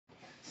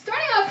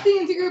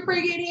CNC Group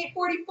Break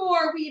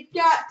 8844, we've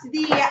got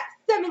the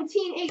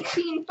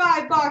 17-18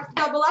 5-box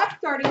double up,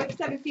 starting with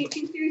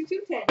 17-18 Series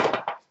 210.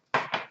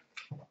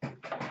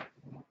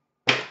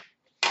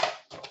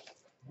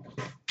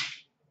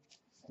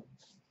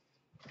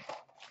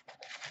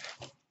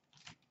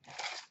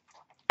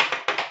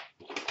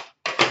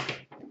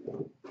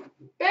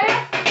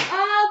 Best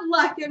of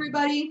luck,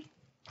 everybody.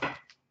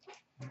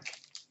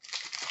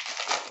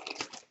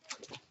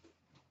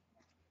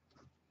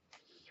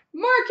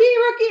 Marquee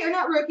rookie, or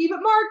not rookie, but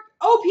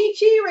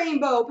OPG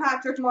Rainbow,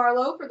 Patrick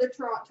Marleau for the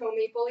Toronto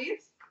Maple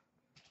Leafs.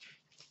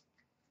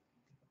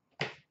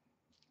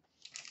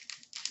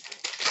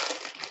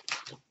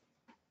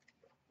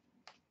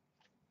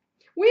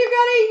 We've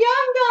got a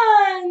Young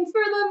Guns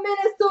for the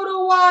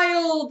Minnesota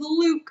Wild,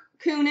 Luke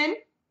Kunin.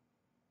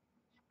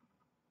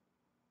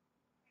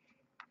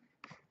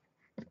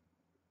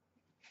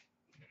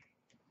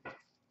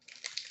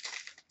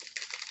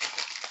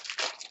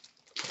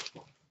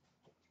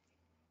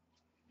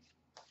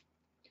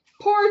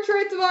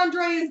 Portraits of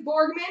Andreas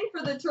Borgman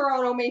for the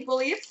Toronto Maple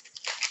Leafs.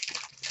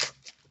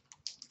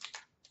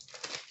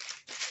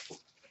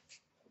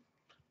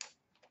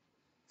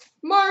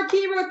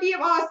 Marquee rookie of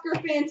Oscar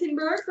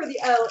Fantenberg for the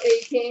LA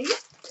Kings.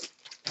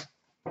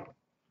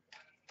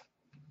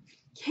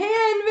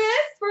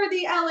 Canvas for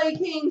the LA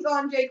Kings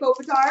on Jay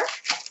Kopitar.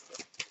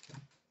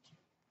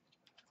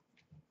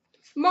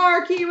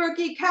 Marquee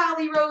rookie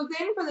Callie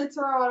Rosen for the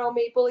Toronto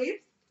Maple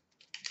Leafs.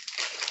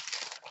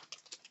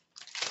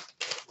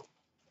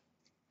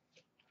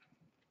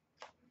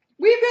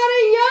 We've got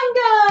a Young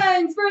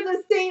Guns for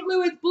the St.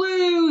 Louis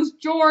Blues,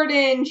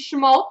 Jordan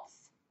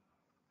Schmaltz.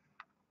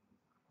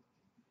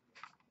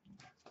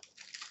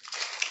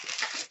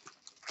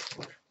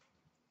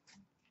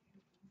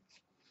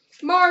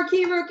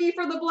 Marquee rookie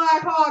for the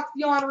Blackhawks,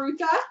 Jan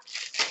Rutta.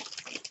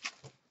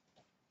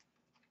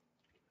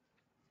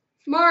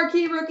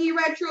 Marquee rookie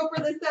retro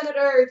for the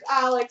Senators,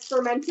 Alex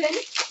Fermenton.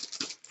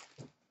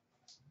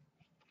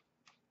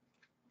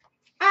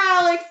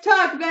 Alex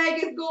Tuck,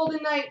 Vegas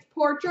Golden Knights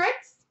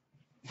portraits.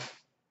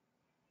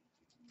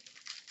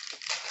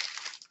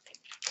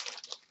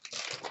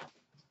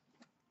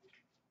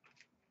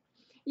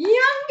 Young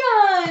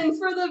Guns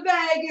for the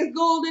Vegas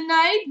Golden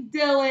Knights,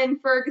 Dylan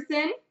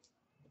Ferguson.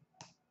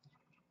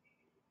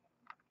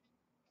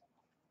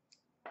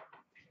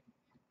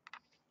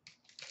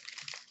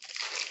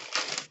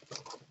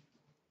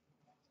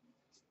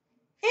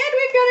 And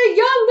we've got a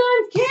Young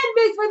Guns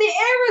canvas for the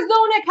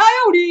Arizona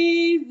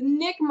Coyotes,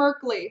 Nick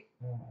Merkley.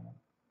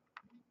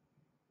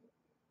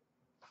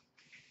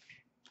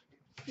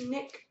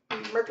 Nick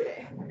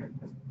Merkley.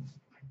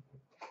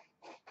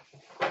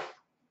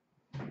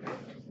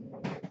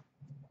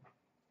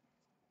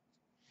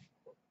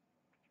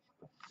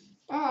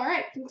 All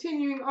right,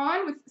 continuing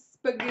on with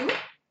Spagoo.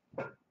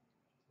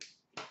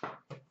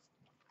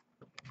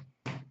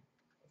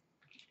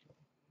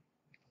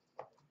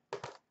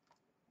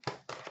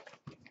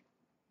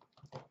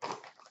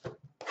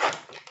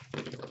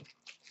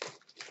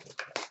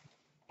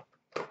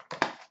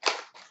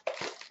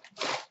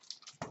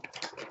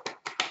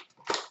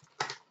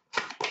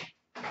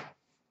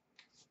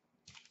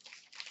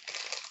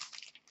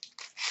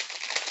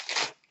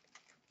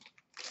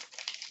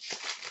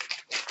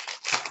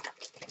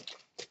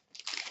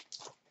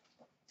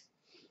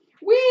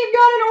 We've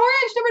got an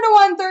orange number to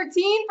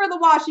 113 for the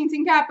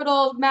Washington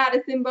Capitals,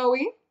 Madison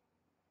Bowie.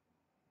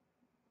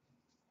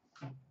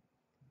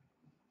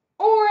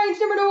 Orange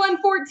number to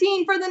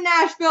 114 for the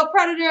Nashville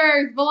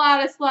Predators,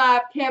 Vladislav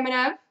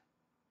Kamenev.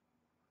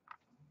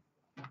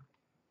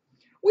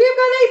 We've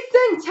got a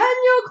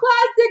Centennial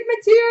Classic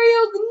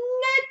Materials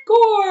net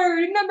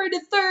cord number to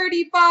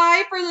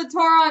 35 for the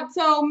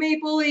Toronto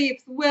Maple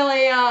Leafs,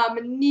 William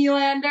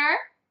Nylander.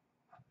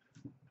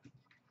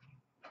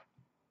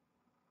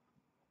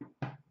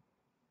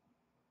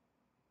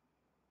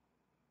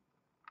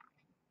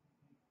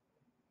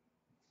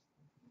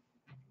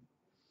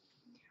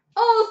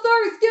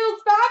 All-Star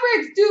Skills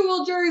Fabrics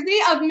dual jersey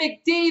of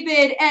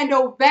McDavid and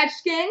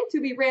Ovechkin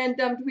to be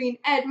random between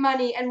Ed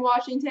Money and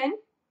Washington.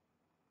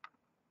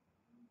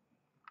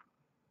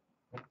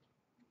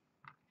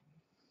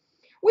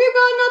 We've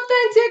got an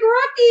authentic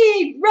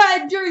rookie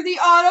red jersey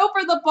auto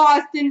for the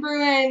Boston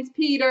Bruins,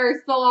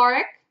 Peter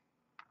Solaric.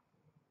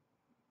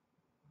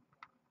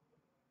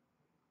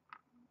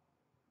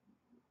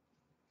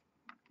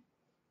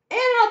 And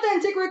an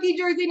authentic rookie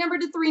jersey number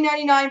to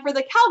 399 for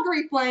the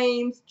Calgary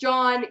Flames,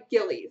 John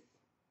Gillies.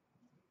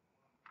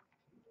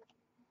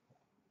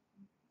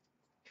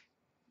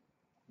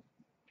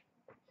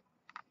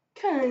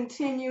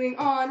 Continuing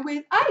on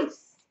with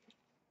Ice.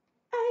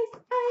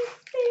 Ice, ice,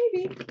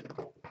 baby.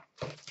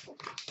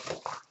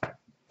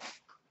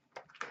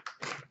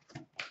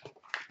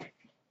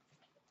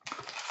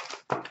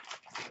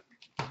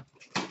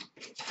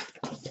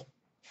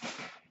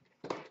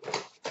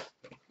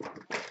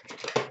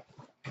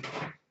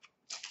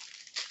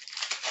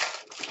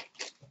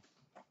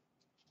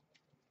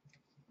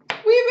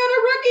 We've got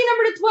a rookie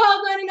number to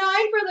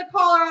 1299 for the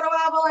Colorado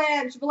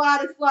Avalanche,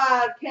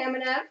 Vladislav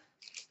Kamenev.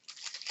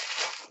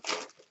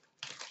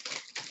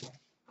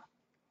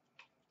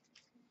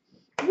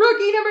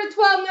 Rookie number to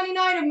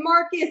 1299 of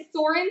Marcus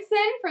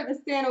Sorensen for the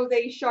San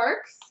Jose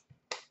Sharks.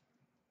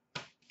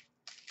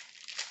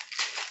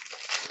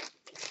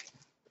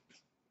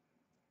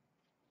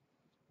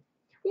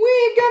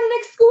 We've got an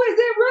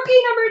exquisite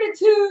rookie number to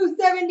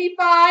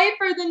 275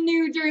 for the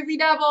New Jersey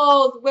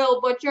Devils, Will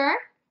Butcher.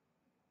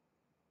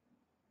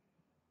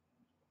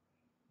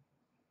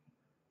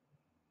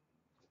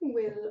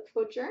 Will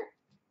Butcher.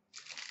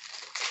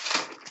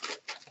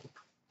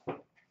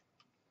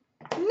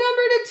 Number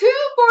to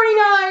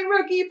 249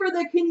 rookie for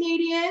the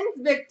Canadiens,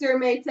 Victor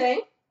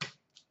Mete.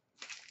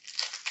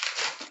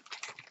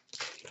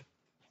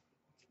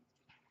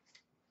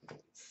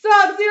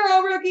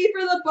 Sub-Zero rookie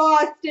for the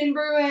Boston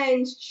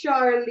Bruins,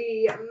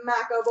 Charlie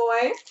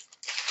McAvoy.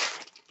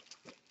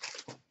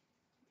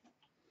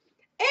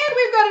 And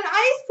we've got an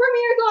Ice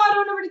Premier's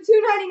Auto number to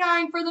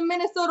 299 for the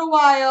Minnesota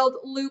Wild,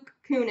 Luke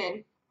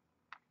Kunin.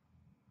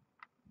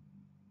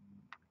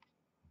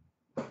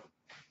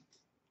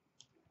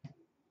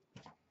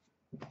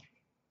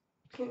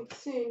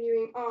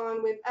 Continuing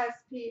on with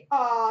SP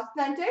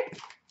Authentic.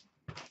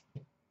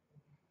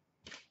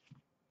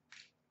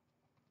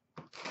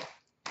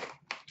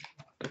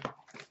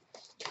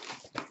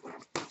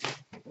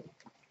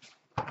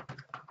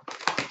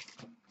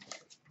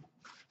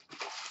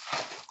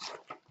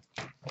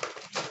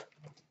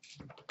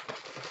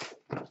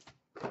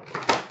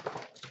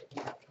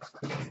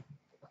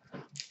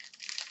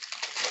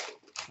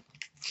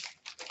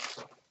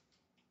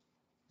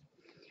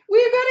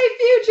 We've got a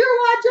Future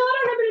Watch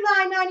Auto number to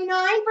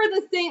 999 for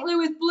the St.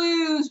 Louis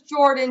Blues,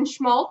 Jordan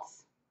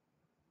Schmaltz.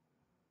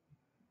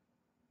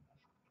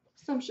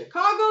 Some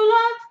Chicago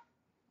love.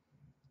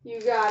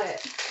 You got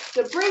it.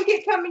 The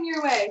Brinket coming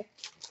your way.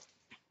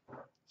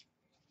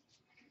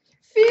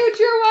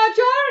 Future Watch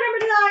Auto number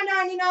to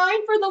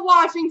 999 for the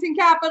Washington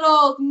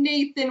Capitals,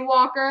 Nathan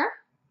Walker.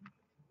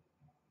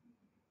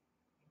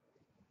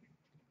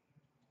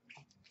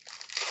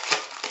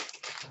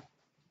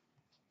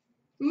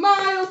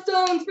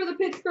 Milestones for the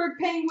Pittsburgh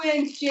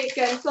Penguins, Jake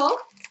Gensel.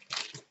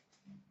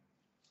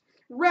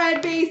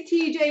 Red base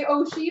TJ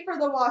Oshie for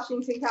the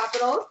Washington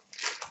Capitals.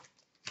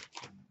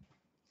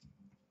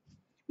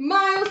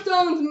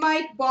 Milestones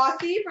Mike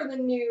Bossy for the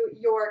New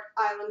York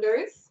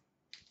Islanders.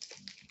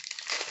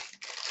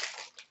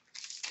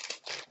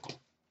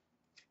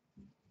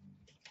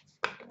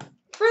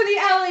 For the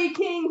LA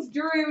Kings,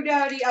 Drew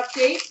Doughty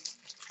update.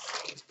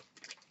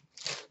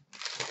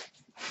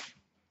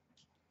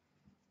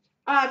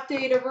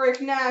 Update of Rick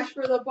Nash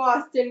for the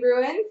Boston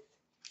Bruins.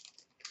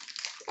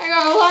 I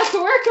got a lot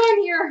to work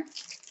on here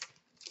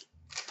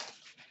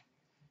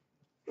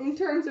in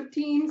terms of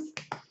teams.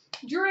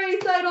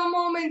 Draisaitl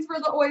moments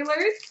for the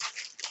Oilers.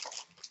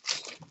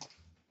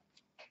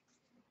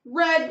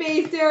 Red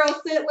base Daryl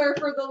Sittler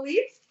for the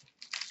Leafs.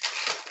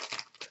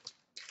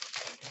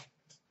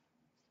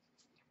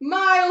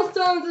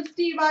 Milestones of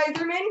Steve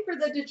Yzerman for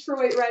the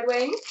Detroit Red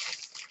Wings.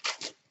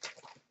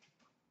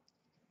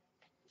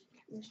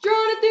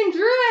 Jonathan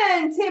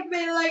Drouin, Tampa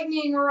Bay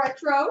Lightning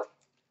Retro.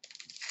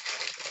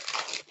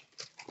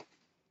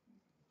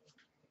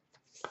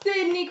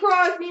 Sidney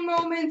Crosby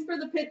moments for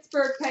the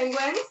Pittsburgh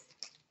Penguins.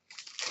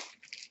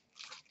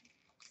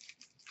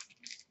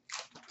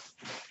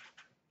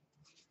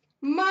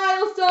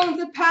 Milestones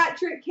of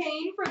Patrick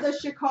Kane for the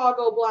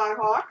Chicago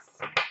Blackhawks.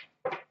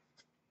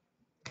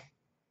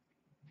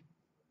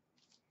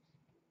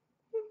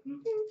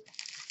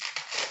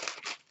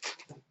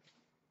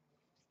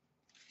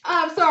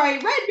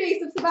 Red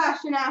base of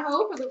Sebastian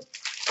Aho for the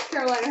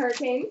Carolina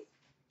Hurricanes.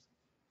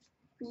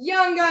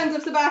 Young Guns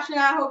of Sebastian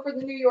Aho for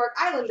the New York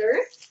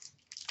Islanders.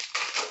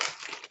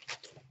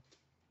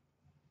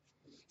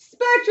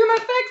 Spectrum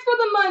Effects for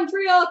the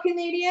Montreal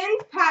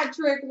Canadiens,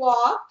 Patrick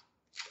Waugh.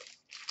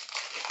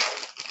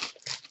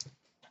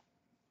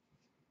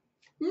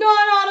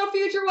 Non-auto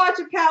Future Watch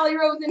of Callie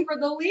Rosen for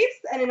the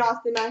Leafs and an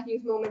Austin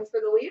Matthews moments for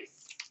the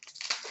Leafs.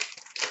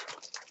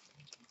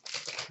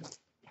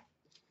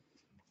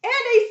 And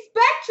a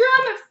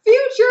Spectrum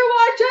Future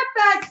Watch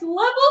FX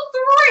Level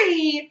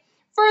 3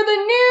 for the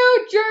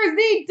New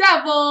Jersey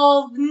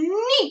Devils,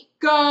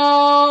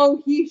 Nico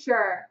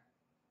Hischier.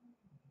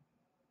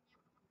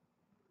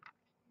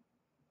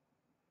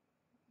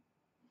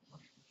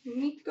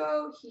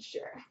 Nico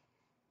Hischier.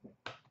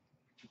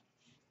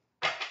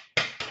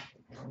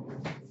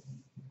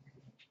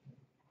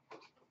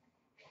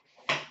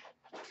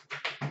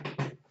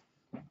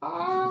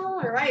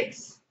 All right.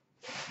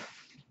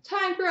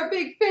 Time for a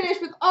big finish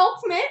with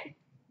Ultimate.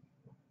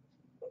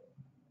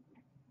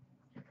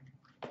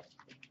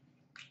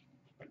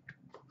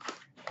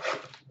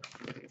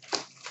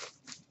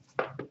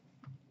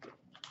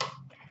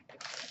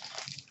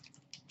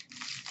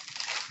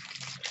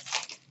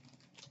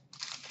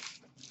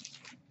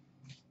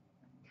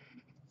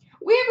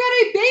 We've got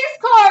a base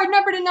card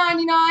number to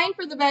 99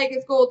 for the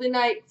Vegas Golden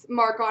Knights,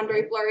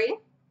 Marc-Andre Fleury.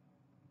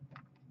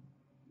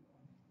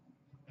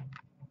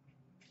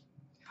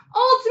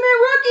 Ultimate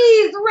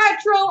Rookies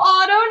Retro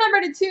Auto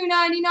number to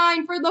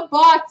 299 for the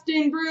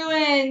Boston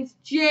Bruins,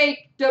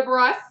 Jake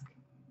DeBrusk.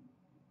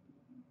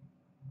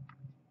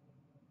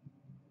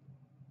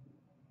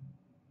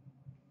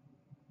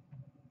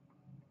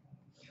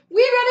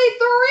 We've got a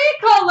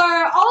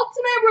 3-color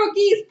Ultimate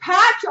Rookies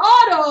patch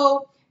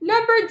auto,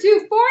 number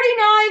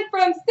 249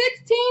 from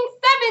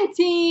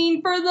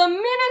 1617 for the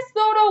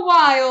Minnesota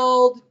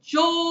Wild,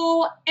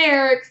 Joel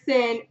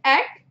Eriksson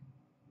Ek.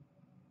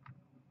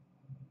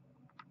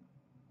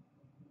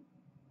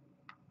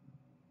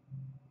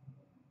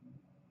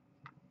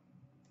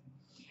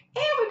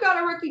 And we've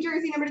got a rookie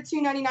jersey number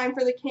 299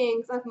 for the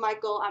Kings of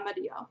Michael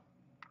Amadio.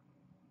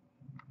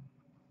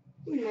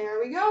 And there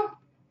we go.